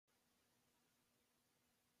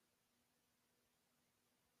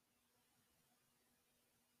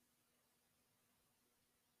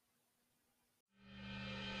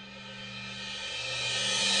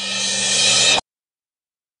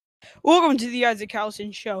Welcome to the Isaac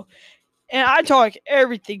Callison Show. And I talk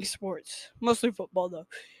everything sports, mostly football though.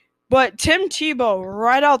 But Tim Tebow,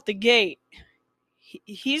 right out the gate,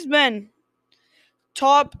 he's been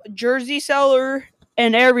top jersey seller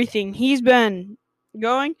and everything. He's been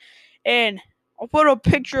going, and I'll put a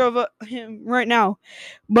picture of him right now.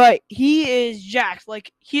 But he is jacked.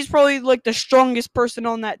 Like, he's probably like the strongest person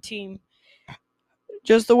on that team,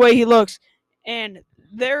 just the way he looks. And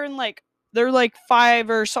they're in they're like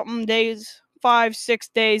 6 days,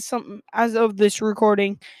 something as of this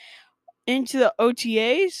recording, into the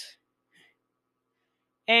OTAs,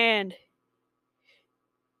 and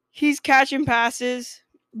he's catching passes,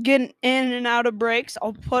 getting in and out of breaks.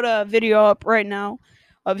 I'll put a video up right now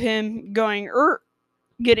of him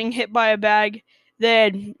getting hit by a bag.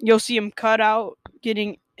 Then you'll see him cut out,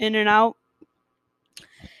 getting in and out.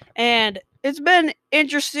 And it's been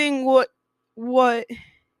interesting what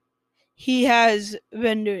he has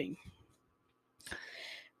been doing.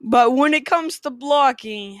 But when it comes to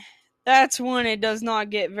blocking, that's when it does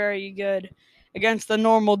not get very good against the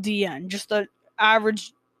normal DN, just the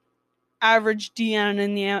average DN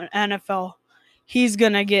in the NFL. He's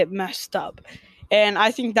going to get messed up. And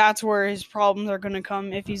I think that's where his problems are going to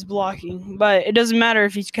come if he's blocking. But it doesn't matter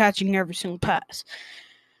if he's catching every single pass.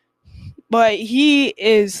 But he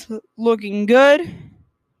is looking good.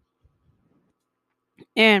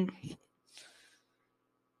 And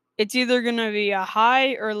it's either going to be a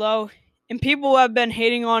high or low. And people have been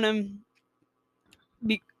hating on him.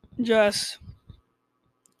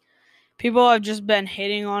 People have just been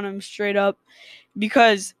hating on him straight up,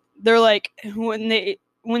 because they're like, when they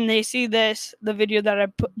see the video that I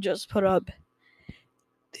just put up,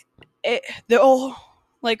 they're all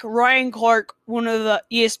like, Ryan Clark, one of the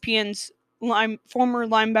ESPN's former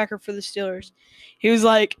linebacker for the Steelers, he was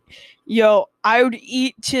like, yo, I would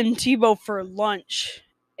eat Tim Tebow for lunch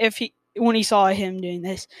when he saw him doing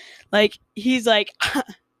this. Like, he's like,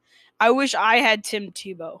 I wish I had Tim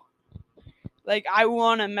Tebow. Like, I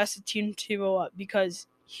want to mess Tim Tebow up, because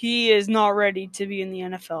he is not ready to be in the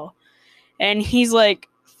NFL. And he's like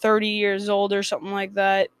 30 years old or something like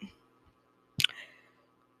that.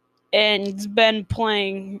 And he's been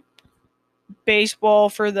playing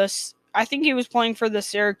baseball I think he was playing for the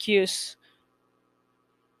Syracuse.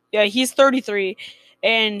 Yeah, he's 33.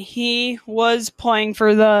 And he was playing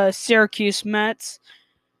for the Syracuse Mets,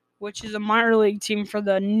 which is a minor league team for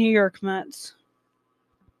the New York Mets.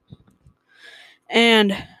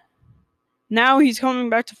 And now he's coming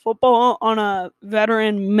back to football on a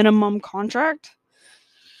veteran minimum contract.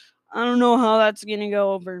 I don't know how it's going to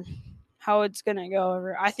go over.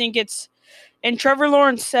 I think and Trevor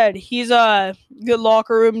Lawrence said he's a good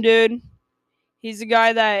locker room dude. He's a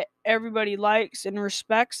guy that everybody likes and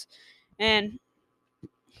respects. And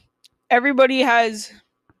everybody has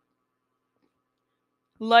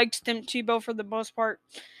liked Tim Tebow for the most part.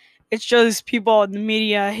 It's just people in the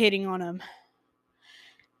media hating on him.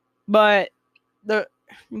 But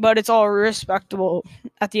it's all respectable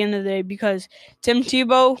at the end of the day, because Tim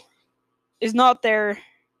Tebow is not there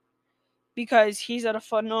because he's a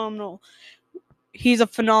phenomenal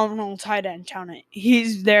tight end talent.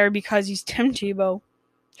 He's there because he's Tim Tebow.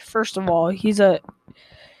 First of all, he's a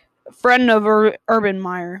friend of Urban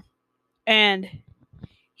Meyer, and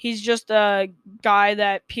he's just a guy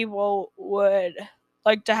that people would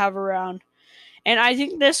like to have around. And I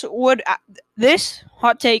think this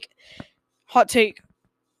hot take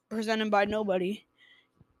presented by nobody,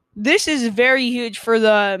 this is very huge for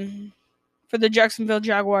the Jacksonville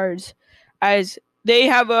Jaguars, as they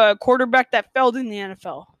have a quarterback that failed in the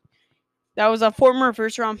NFL. That was a former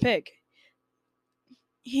first-round pick.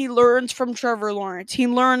 He learns from Trevor Lawrence. He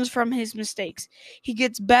learns from his mistakes. He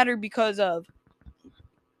gets better because of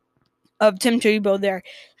Tim Tebow there,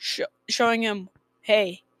 showing him,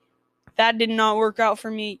 hey, that did not work out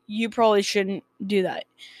for me. You probably shouldn't do that.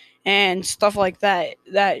 And stuff like that.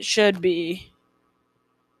 That should be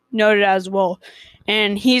noted as well.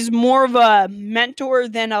 And he's more of a mentor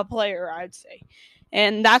than a player, I'd say.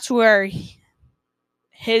 And that's where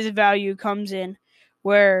his value comes in,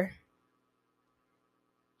 where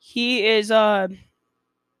he is a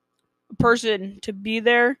person to be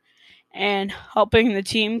there and helping the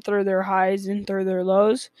team through their highs and through their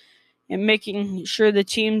lows, and making sure the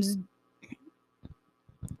team's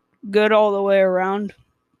good all the way around.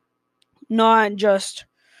 Not just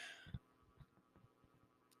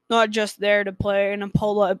there to play in a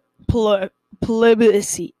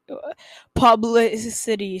publicity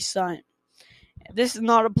stunt. This is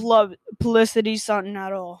not a publicity stunt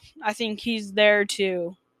at all. I think he's there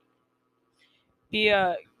to be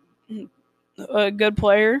a good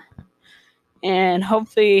player And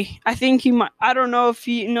hopefully, I think he might. I don't know if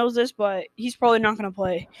he knows this, but he's probably not going to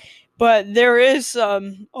play. But there is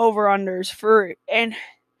some over-unders for, and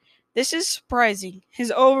this is surprising.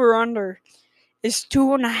 His over-under is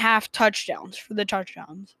 2.5 touchdowns for the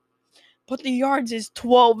touchdowns. But the yards is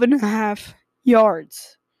 12.5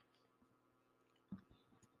 yards.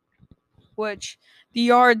 Which, the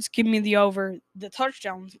yards give me the over, the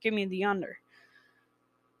touchdowns give me the under.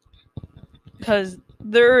 Because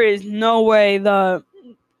there is no way the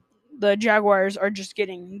Jaguars are just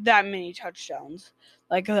getting that many touchdowns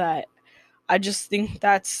like that. I just think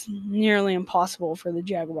that's nearly impossible for the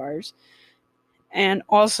Jaguars. And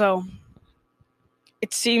also,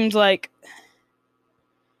 it seems like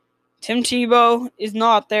Tim Tebow is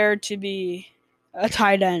not there to be a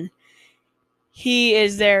tight end. He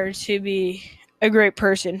is there to be a great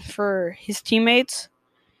person for his teammates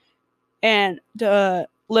and to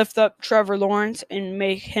lift up Trevor Lawrence and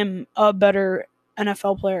make him a better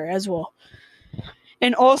NFL player as well.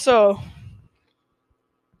 And also,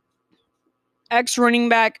 ex-running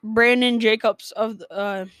back Brandon Jacobs of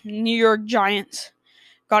the New York Giants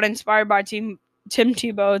got inspired by Tim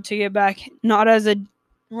Tebow to get back, not as a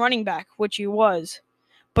running back, which he was,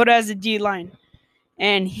 but as a D-line.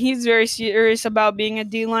 And he's very serious about being a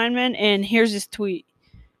D-lineman, and here's his tweet.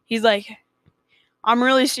 He's like, I'm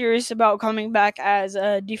really serious about coming back as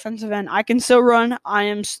a defensive end. I can still run. I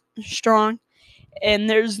am strong. And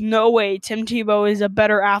there's no way Tim Tebow is a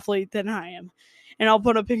better athlete than I am. And I'll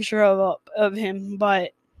put a picture of him,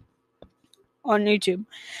 but on YouTube.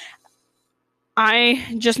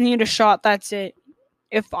 I just need a shot. That's it.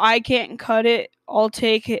 If I can't cut it, I'll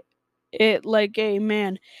take it like a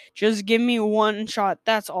man. Just give me one shot.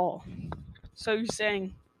 That's all. So you're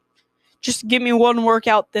saying, just give me one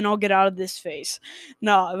workout, then I'll get out of this phase.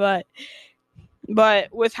 No, but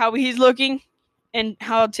with how he's looking and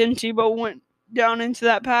how Tim Tebow went down into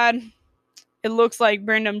that pad, it looks like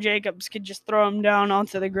Brandon Jacobs could just throw him down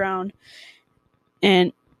onto the ground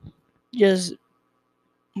and just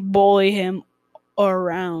bully him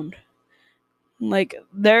around. Like,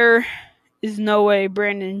 there is no way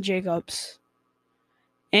Brandon Jacobs,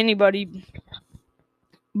 anybody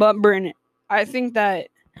but Brandon. I think that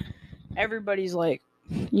everybody's like,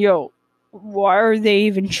 yo, why are they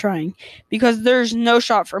even trying? Because there's no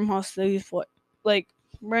shot for most of these like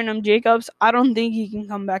Brandon Jacobs. I don't think he can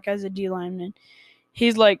come back as a D lineman.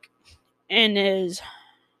 He's like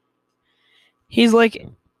he's like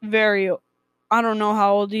very, I don't know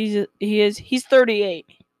how old he is. He's 38.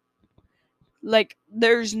 Like,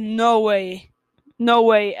 there's no way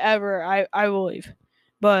ever I believe.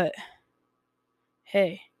 But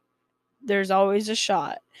hey, there's always a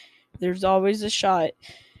shot. There's always a shot.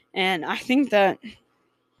 And I think that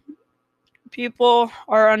people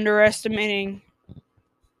are underestimating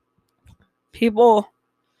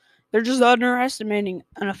they're just underestimating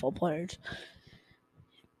NFL players.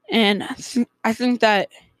 And I think that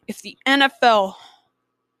if the NFL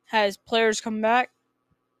has players come back,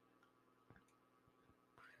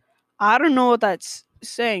 I don't know what that's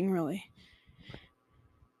saying, really.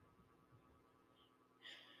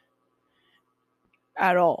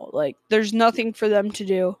 At all. Like, there's nothing for them to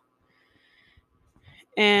do.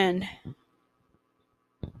 And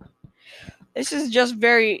this is just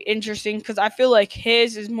very interesting because I feel like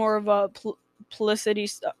his is more of a publicity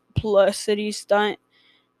stunt,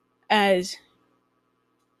 as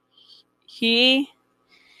he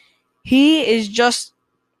is just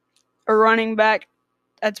a running back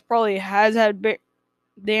that's probably has had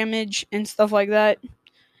damage and stuff like that.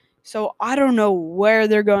 So I don't know where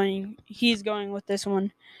he's going with this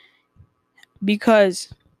one,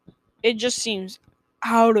 because it just seems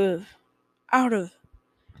out of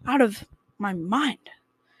my mind.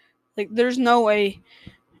 Like, there's no way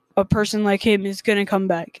a person like him is gonna come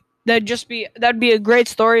back. That'd be a great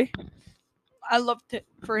story. I love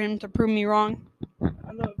for him to prove me wrong.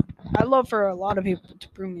 I love for a lot of people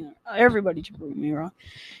to everybody to prove me wrong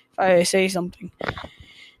if I say something.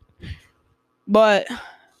 But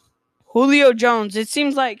Julio Jones, it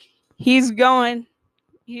seems like he's going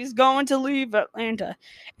to leave Atlanta.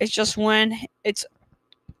 It's just when it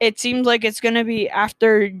seems like it's going to be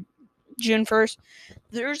after June 1st.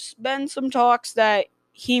 There's been some talks that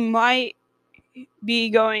he might be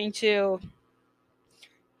going to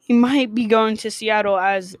Seattle,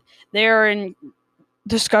 as they are in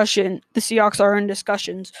discussion. The Seahawks are in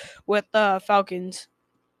discussions with the Falcons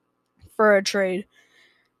for a trade.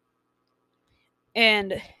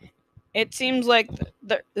 And it seems like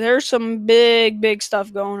there's some big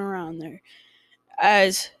stuff going around there.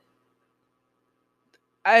 As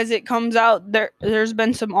it comes out, there's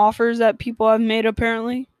been some offers that people have made,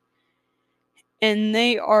 apparently. and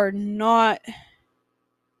they are not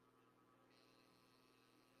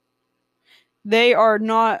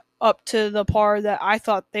up to the par that I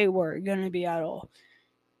thought they were going to be at all.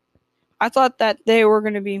 I thought that they were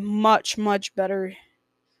going to be much, much better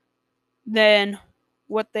than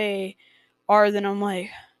what they are. Then I'm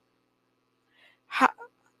like,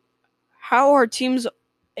 how are teams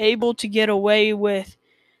able to get away with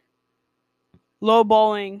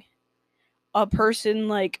lowballing a person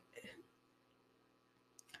like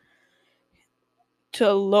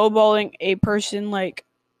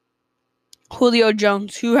Julio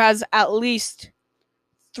Jones, who has at least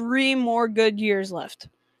 3 more good years left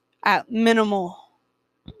at minimum,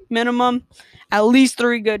 at least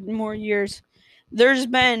 3 good more years. There's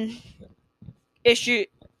been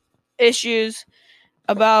issues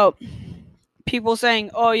about people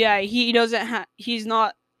saying, "Oh yeah, he's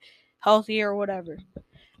not healthy or whatever."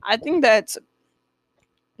 I think that's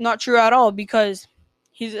not true at all because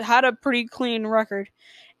he's had a pretty clean record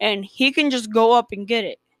and he can just go up and get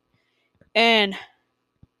it. And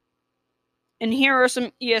here are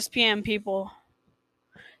some ESPN people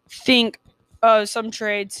think of some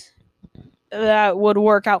trades that would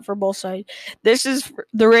work out for both sides. This is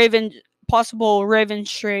the possible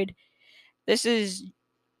Ravens trade. This is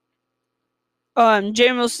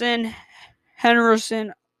Jamison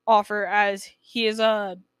Henderson offer as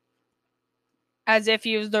if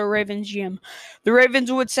he was the Ravens GM. The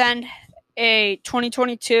Ravens would send a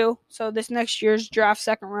 2022, so this next year's draft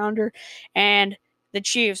second rounder, and the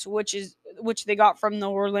Chiefs, which they got from the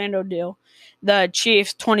Orlando deal, the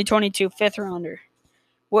Chiefs 2022 fifth rounder.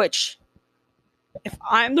 Which, if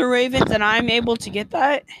I'm the Ravens and I'm able to get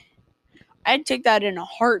that, I'd take that in a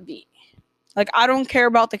heartbeat. Like, I don't care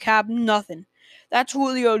about the cap, nothing. That's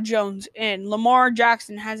Julio Jones, and Lamar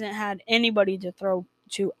Jackson hasn't had anybody to throw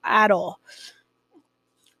to at all.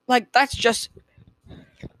 Like, that's just,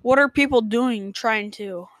 what are people trying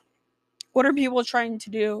to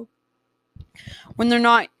do when they're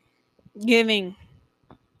not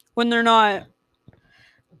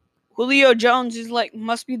Julio Jones is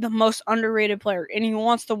must be the most underrated player, and he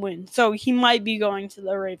wants to win, so he might be going to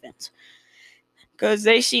the Ravens because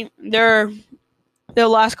the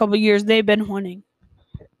last couple of years they've been winning.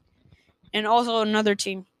 And also another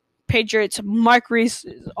team, Patriots, Mike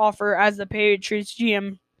Reese's offer as the Patriots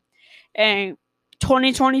GM, a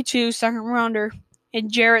 2022 second rounder,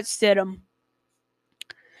 and Jarrett Stidham,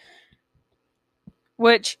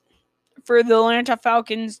 which for the Atlanta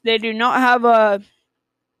Falcons, they do not have a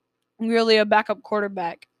backup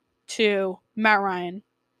quarterback to Matt Ryan,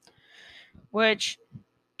 which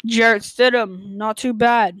Jarrett Stidham, not too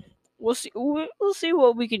bad. We'll see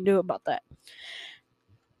what we can do about that.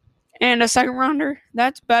 And a second rounder,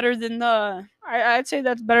 that's better than I'd say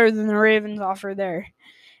that's better than the Ravens offer there.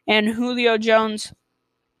 And Julio Jones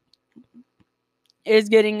is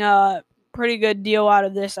getting a pretty good deal out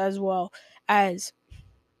of this, as well as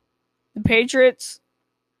the Patriots.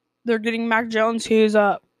 They're getting Mac Jones, who's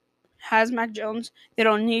has Mac Jones. They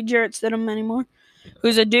don't need Jarrett Stidham anymore,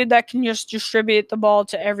 who's a dude that can just distribute the ball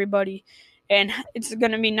to everybody. And it's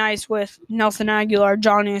going to be nice with Nelson Aguilar,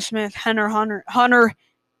 Johnny Smith, Hunter.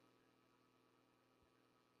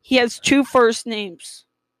 He has 2 first names.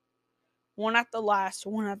 One at the last,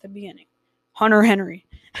 one at the beginning. Hunter Henry.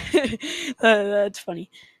 That's funny.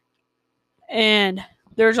 And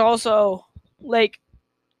there's also,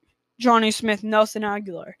 Johnny Smith, Nelson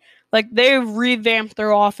Aguilar. They've revamped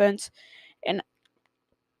their offense. And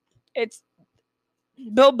it's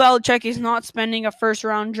Bill Belichick is not spending a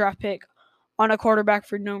first-round draft pick on a quarterback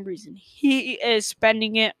for no reason. He is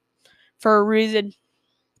spending it for a reason.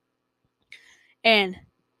 And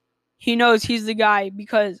he knows he's the guy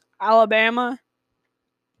because Alabama,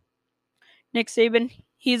 Nick Saban,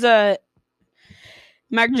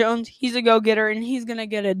 Mac Jones, he's a go-getter, and he's going to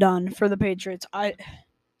get it done for the Patriots.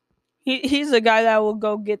 He's a guy that will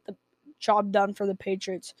go get the job done for the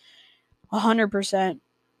Patriots 100%.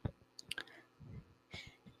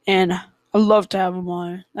 And I'd love to have him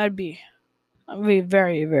on. That'd be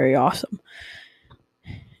very, very awesome.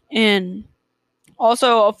 And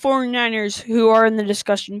also 49ers who are in the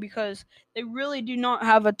discussion because they really do not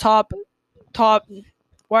have a top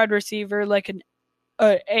wide receiver, like an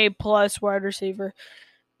A+ wide receiver.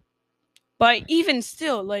 But even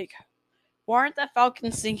still, why aren't the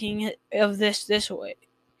Falcons thinking of this way?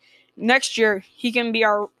 Next year, he can be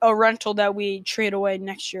a rental that we trade away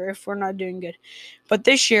next year if we're not doing good. But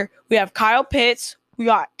this year, we have Kyle Pitts, we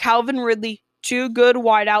got Calvin Ridley, 2 good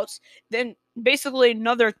wideouts, then basically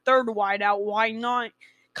another third wideout. Why not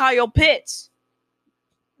Kyle Pitts?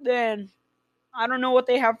 Then I don't know what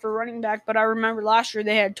they have for running back, but I remember last year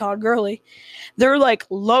they had Todd Gurley. They're like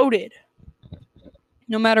loaded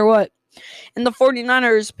no matter what. And the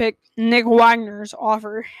 49ers picked Nick Wagner's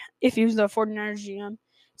offer if he was the 49ers GM.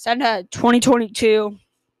 Signed a 2022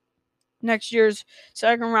 next year's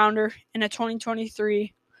second rounder and a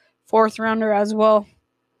 2023 fourth rounder as well.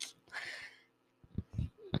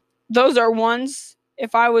 Those are ones,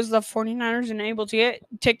 if I was the 49ers and able to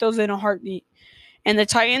take those in a heartbeat. And the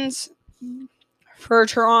Titans, for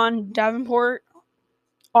Teron Davenport,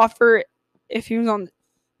 offer, if he was on the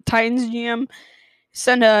Titans GM,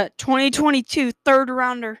 send a 2022 third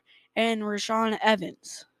rounder and Rashaan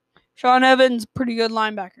Evans. Rashaan Evans, pretty good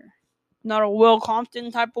linebacker. Not a Will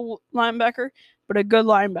Compton type of linebacker, but a good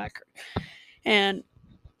linebacker. And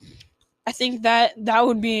I think that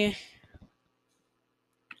would be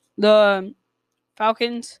the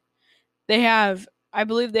Falcons. I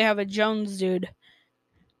believe they have a Jones dude.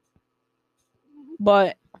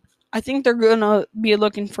 But I think they're going to be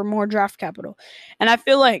looking for more draft capital. And I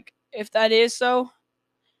feel like if that is so,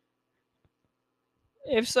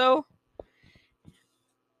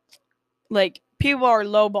 like, people are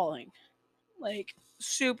lowballing. Like,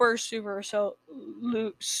 super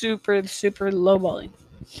lowballing.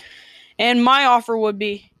 And my offer would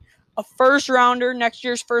be a first rounder, next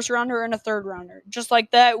year's first rounder, and a third rounder. Just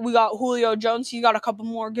like that, we got Julio Jones. He's got a couple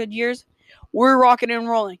more good years. We're rocking and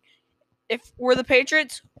rolling. If we're the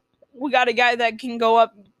Patriots, we got a guy that can go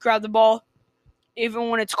up, grab the ball, even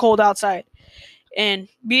when it's cold outside, and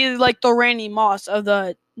be like the Randy Moss of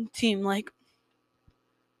the team. Like,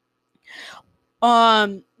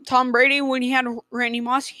 Tom Brady, when he had Randy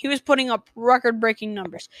Moss, he was putting up record-breaking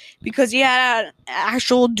numbers because he had an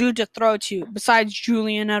actual dude to throw to besides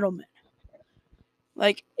Julian Edelman.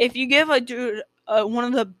 Like, if you give a dude, one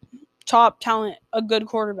of the top talent, a good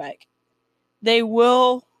quarterback, they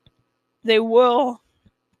will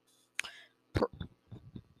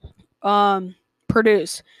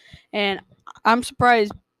produce. And I'm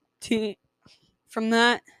surprised from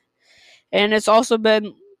that. And it's also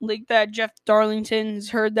been leaked that Jeff Darlington's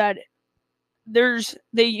heard that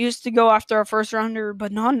they used to go after a first rounder,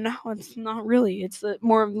 but not now. It's not really. It's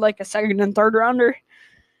more of like a second and third rounder.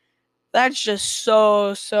 That's just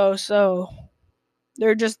so.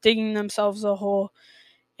 They're just digging themselves a hole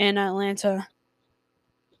in Atlanta.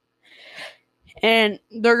 And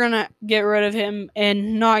they're going to get rid of him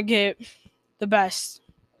and not get the best,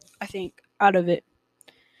 I think, out of it.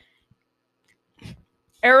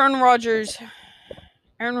 Aaron Rodgers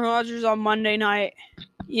on Monday night,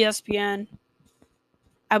 ESPN.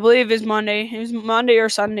 I believe it's Monday. It was Monday or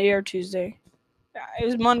Sunday or Tuesday. It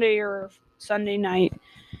was Monday or Sunday night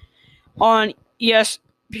on ESPN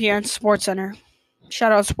SportsCenter.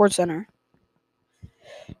 Shout out SportsCenter.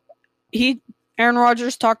 Aaron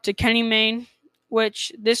Rodgers talked to Kenny Mayne,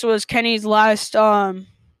 which this was Kenny's last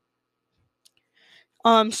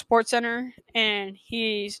SportsCenter, and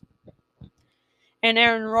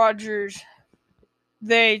Aaron Rodgers,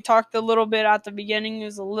 they talked a little bit at the beginning. It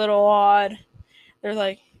was a little odd. They're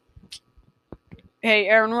like, hey,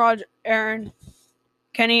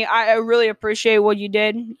 Kenny, I really appreciate what you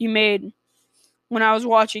did. You made, when I was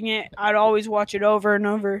watching it, I'd always watch it over and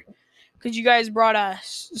over because you guys brought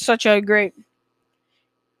us such a great.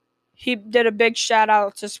 He did a big shout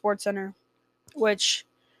out to SportsCenter, which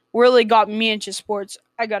really got me into sports.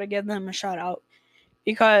 I got to give them a shout out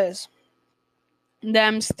because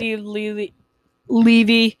them, Steve Levy,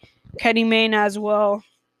 Kenny Mayne as well,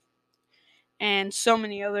 and so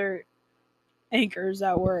many other anchors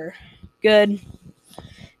that were good.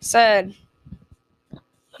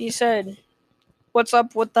 He said, what's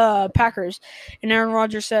up with the Packers? And Aaron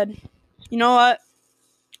Rodgers said, you know what?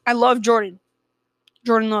 I love Jordan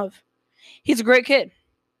Love. He's a great kid.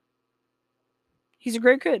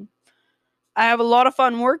 I have a lot of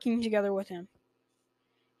fun working together with him.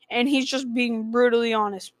 And he's just being brutally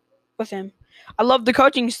honest with him. I love the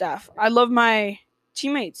coaching staff. I love my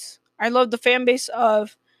teammates. I love the fan base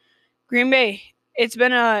of Green Bay. It's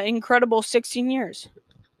been an incredible 16 years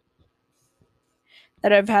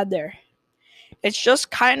that I've had there. It's just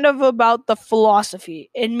kind of about the philosophy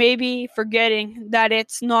and maybe forgetting that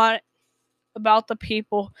it's not about the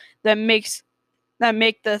people that make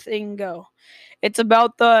the thing go. It's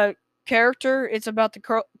about the character. It's about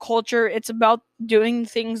the culture. It's about doing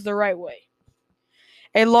things the right way.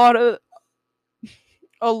 A lot of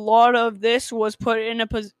this was put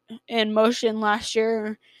in motion last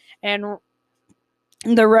year, and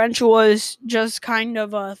the wrench was just kind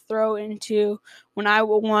of a throw into when I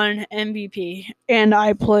won MVP and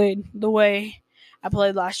I played the way I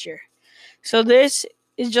played last year. So this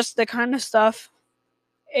is just the kind of stuff,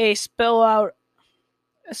 a spill out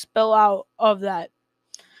spill out of that.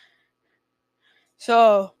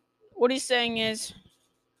 So what he's saying is,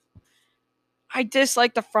 I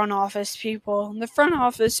dislike the front office people. The front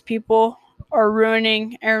office people are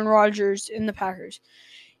ruining Aaron Rodgers in the Packers.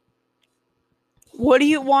 What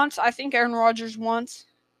he wants, I think Aaron Rodgers wants,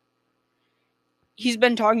 he's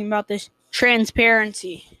been talking about this,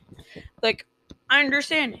 transparency. Like, I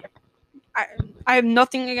understand it. I have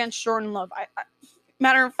nothing against Jordan Love.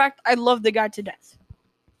 Matter of fact, I love the guy to death.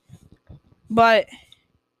 But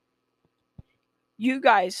you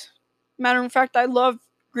guys, matter of fact, I love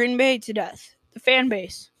Green Bay to death, the fan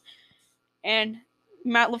base. And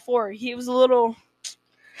Matt LaFleur, he was a little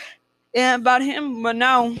about him, but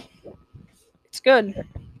now it's good.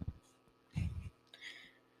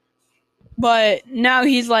 But now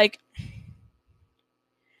he's like,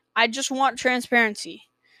 I just want transparency.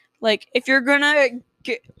 Like, if you're gonna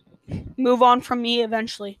move on from me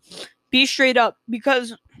eventually, be straight up.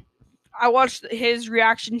 Because I watched his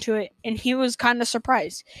reaction to it, and he was kind of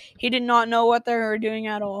surprised. He did not know what they were doing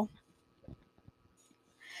at all.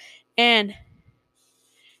 And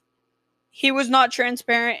he was not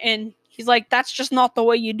transparent, and he's like, that's just not the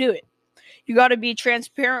way you do it. You got to be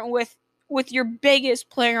transparent with your biggest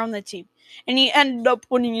player on the team. And he ended up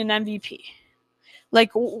winning an MVP.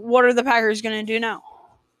 Like, what are the Packers going to do now?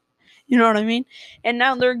 You know what I mean? And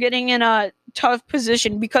now they're getting in a tough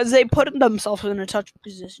position because they put themselves in a tough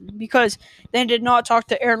position because they did not talk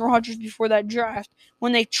to Aaron Rodgers before that draft.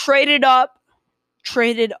 When they traded up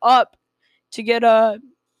to get a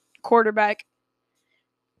quarterback,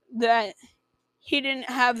 that he didn't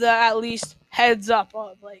have the at least heads up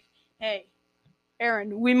of like, hey,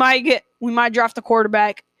 Aaron, we might draft a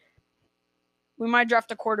quarterback. We might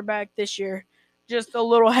draft a quarterback this year. Just a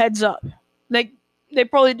little heads up. Like, they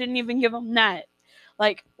probably didn't even give him that.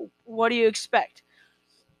 Like, what do you expect?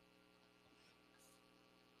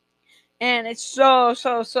 And it's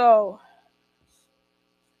so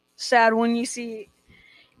sad when you see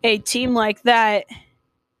a team like that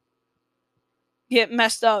get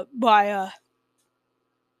messed up by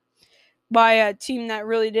a team that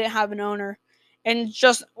really didn't have an owner and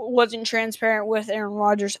just wasn't transparent with Aaron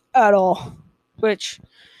Rodgers at all. Which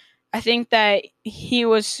I think that he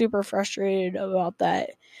was super frustrated about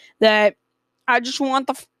that. That I just want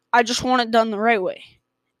it done the right way,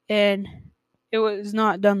 and it was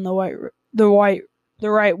not done the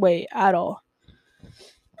right way at all.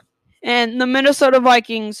 And the Minnesota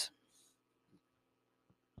Vikings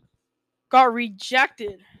got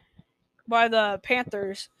rejected by the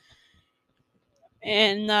Panthers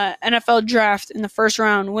in the NFL draft in the first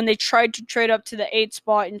round when they tried to trade up to the 8th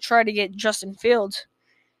spot and try to get Justin Fields.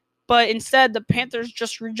 But instead, the Panthers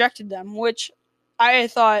just rejected them, which I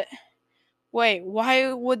thought, wait,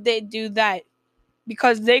 why would they do that?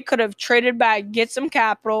 Because they could have traded back, get some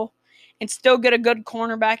capital, and still get a good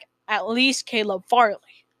cornerback, at least Caleb Farley.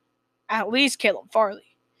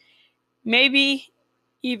 Maybe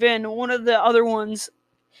even one of the other ones,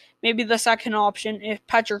 maybe the second option, if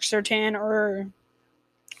Patrick Surtain or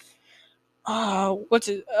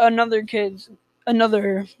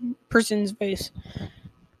another person's base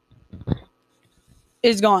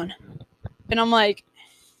is gone. And I'm like,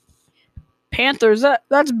 Panthers,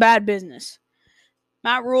 that's bad business.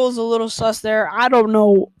 Matt Rule's a little sus there. I don't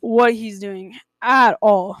know what he's doing at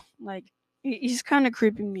all. Like, he's kind of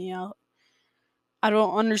creeping me out. I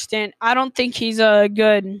don't understand. I don't think he's a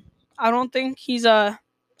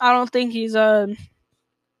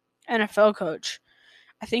NFL coach.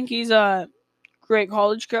 I think he's a great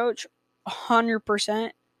college coach,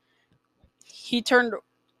 100%. He turned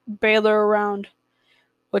Baylor around,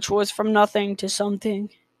 which was from nothing to something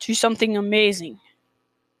amazing.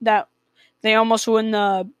 That they almost win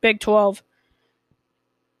the Big 12.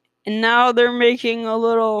 And now they're making a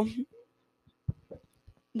little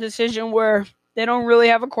decision where they don't really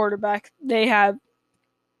have a quarterback. They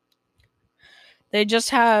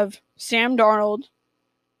just have Sam Darnold,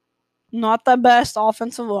 not the best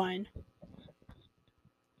offensive line.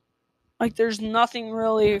 Like, there's nothing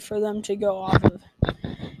really for them to go off of.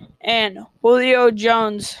 And Julio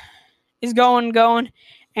Jones is going,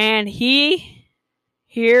 and he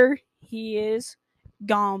is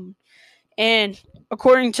gone. And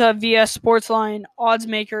according to VS Sportsline odds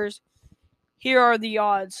makers, here are the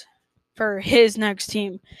odds for his next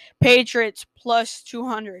team. Patriots plus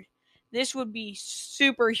 200. This would be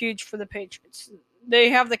super huge for the Patriots. They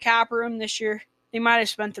have the cap room this year. They might have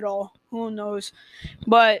spent it all. Who knows?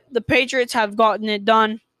 But the Patriots have gotten it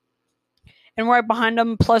done. And right behind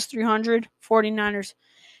them, plus 300, 49ers.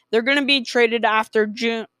 They're going to be traded after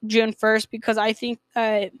June 1st because I think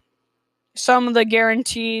that some of the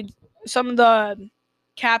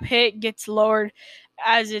cap hit gets lowered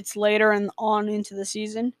as it's later and on into the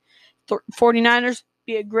season. 49ers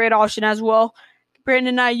be a great option as well.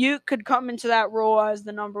 Brandon Ayuk could come into that role as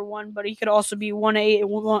the number one, but he could also be 1A,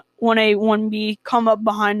 1B, come up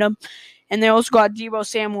behind him. And they also got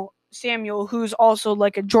Tebow Samuel, who's also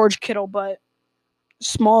like a George Kittle, but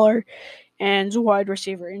smaller and is a wide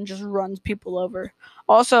receiver and just runs people over.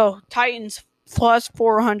 Also, Titans plus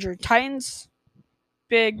 400. Titans,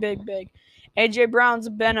 big. A.J. Brown's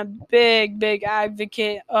been a big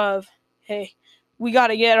advocate of, hey, we got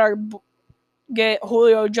to get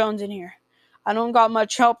Julio Jones in here. I don't got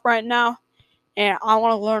much help right now, and I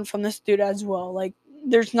want to learn from this dude as well. Like,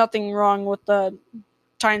 there's nothing wrong with the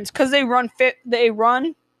Titans because they run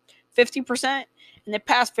 50% and they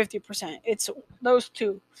pass 50%. It's those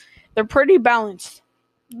two. They're pretty balanced.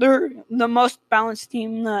 They're the most balanced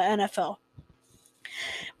team in the NFL.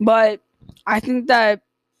 But I think that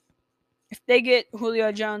if they get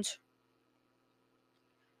Julio Jones,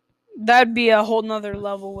 that'd be a whole nother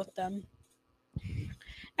level with them.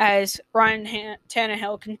 As Ryan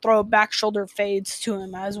Tannehill can throw back shoulder fades to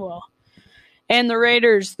him as well. And the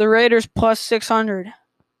Raiders plus 600.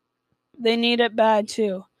 They need it bad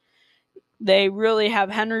too. They really have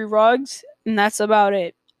Henry Ruggs, and that's about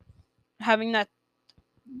it. Having the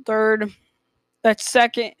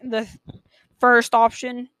first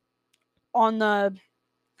option on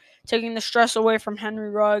taking the stress away from Henry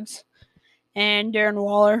Ruggs and Darren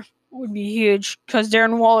Waller would be huge because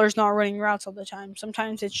Darren Waller's not running routes all the time.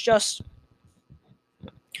 Sometimes it's just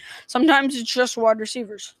wide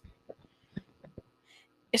receivers,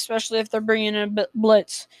 especially if they're bringing in a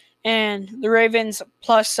blitz. And the Ravens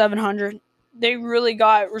plus 700. They really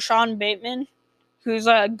got Rashad Bateman, who's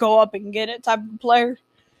a go up and get it type of player.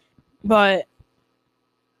 But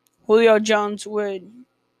Julio Jones would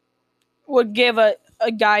give a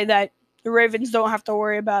guy that the Ravens don't have to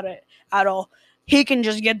worry about it at all. He can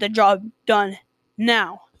just get the job done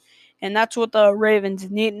now. And that's what the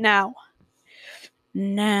Ravens need now.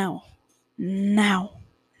 Now.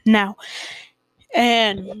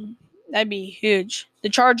 And that'd be huge. The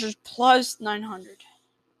Chargers plus 900.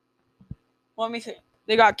 Let me see.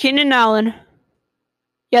 They got Keenan Allen.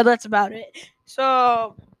 Yeah, that's about it.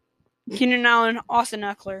 So, Keenan Allen, Austin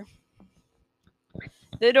Eckler.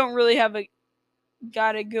 They don't really have a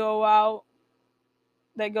guy to go out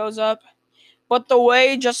that goes up. But the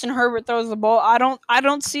way Justin Herbert throws the ball, I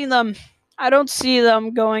don't see them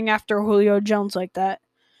going after Julio Jones like that.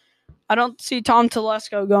 I don't see Tom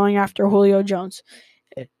Telesco going after Julio Jones.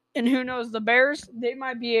 And who knows, the Bears,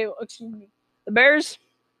 the Bears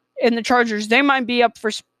and the Chargers, they might be up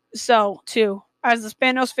for sell too. As the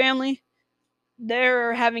Spanos family,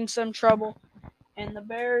 they're having some trouble. And the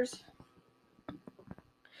Bears,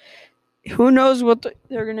 who knows what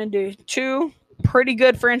they're going to do. Two pretty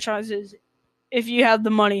good franchises if you have the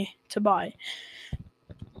money to buy.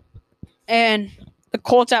 And the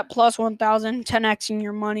Colts at plus 1,000, 10xing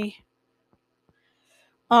your money.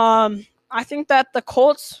 I think that the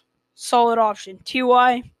Colts, solid option.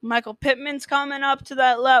 T.Y. Michael Pittman's coming up to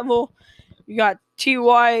that level. You got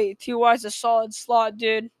T.Y. T.Y.'s a solid slot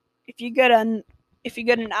dude. If you get an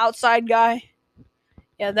outside guy,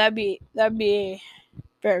 yeah, that'd be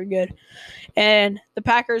very good. And the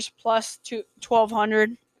Packers plus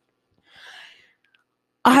 1,200.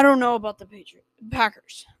 I don't know about the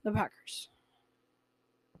Packers. The Packers.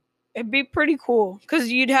 It'd be pretty cool because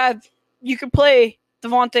you could play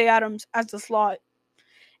Devontae Adams as the slot,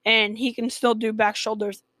 and he can still do back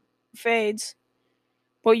shoulder fades.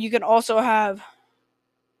 But you can also have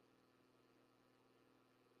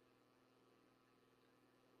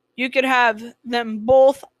them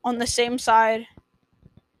both on the same side,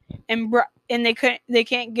 and they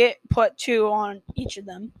can't get put two on each of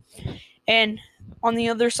them. And on the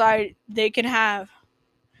other side, they can have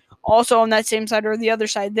also on that same side or the other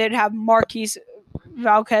side, they'd have Marquise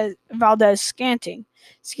Valdez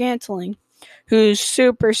Scantling, who's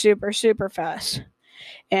super fast.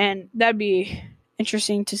 And that'd be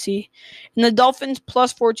interesting to see. And the Dolphins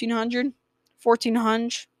plus 1,400.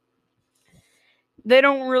 They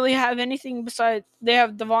don't really have anything besides they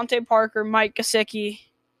have Devontae Parker, Mike Gesicki,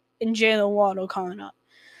 and Jalen Waddle coming up.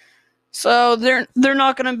 So they're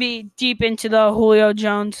not going to be deep into the Julio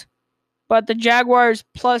Jones. But the Jaguars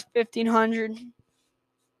plus 1,500.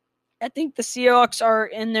 I think the Seahawks are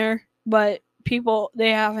in there, but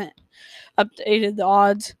they haven't updated the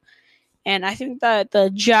odds. And I think that the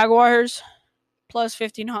Jaguars plus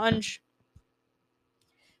 1,500,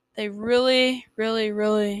 they really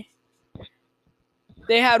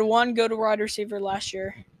they had one go to wide receiver last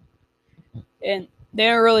year. And they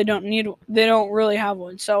don't really have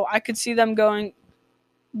one. So I could see them going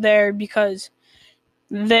there because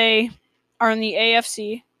they are in the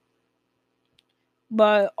AFC,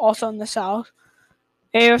 but also in the South.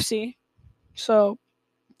 AFC. So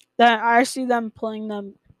that I see them playing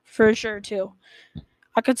them for sure too.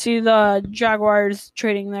 I could see the Jaguars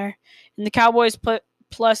trading there. And the Cowboys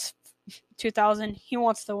plus 2,000. He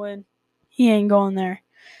wants to win. He ain't going there.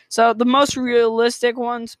 So the most realistic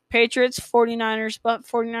ones, Patriots, 49ers, but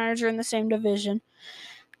 49ers are in the same division.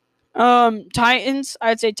 Titans,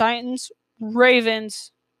 I'd say Titans,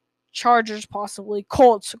 Ravens, Chargers possibly,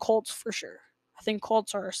 Colts for sure. I think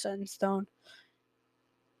Colts are set in stone.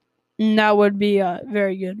 And that would be a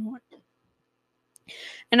very good one.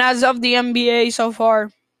 And as of the NBA so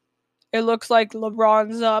far, it looks like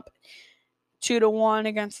LeBron's up 2-1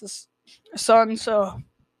 against the Suns. So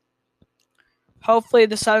hopefully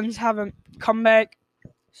the Suns haven't come back.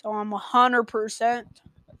 So I'm 100%,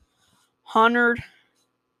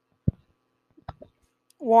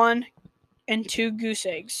 101 and 2 goose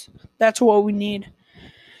eggs. That's what we need.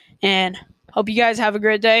 And hope you guys have a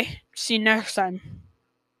great day. See you next time.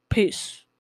 Peace.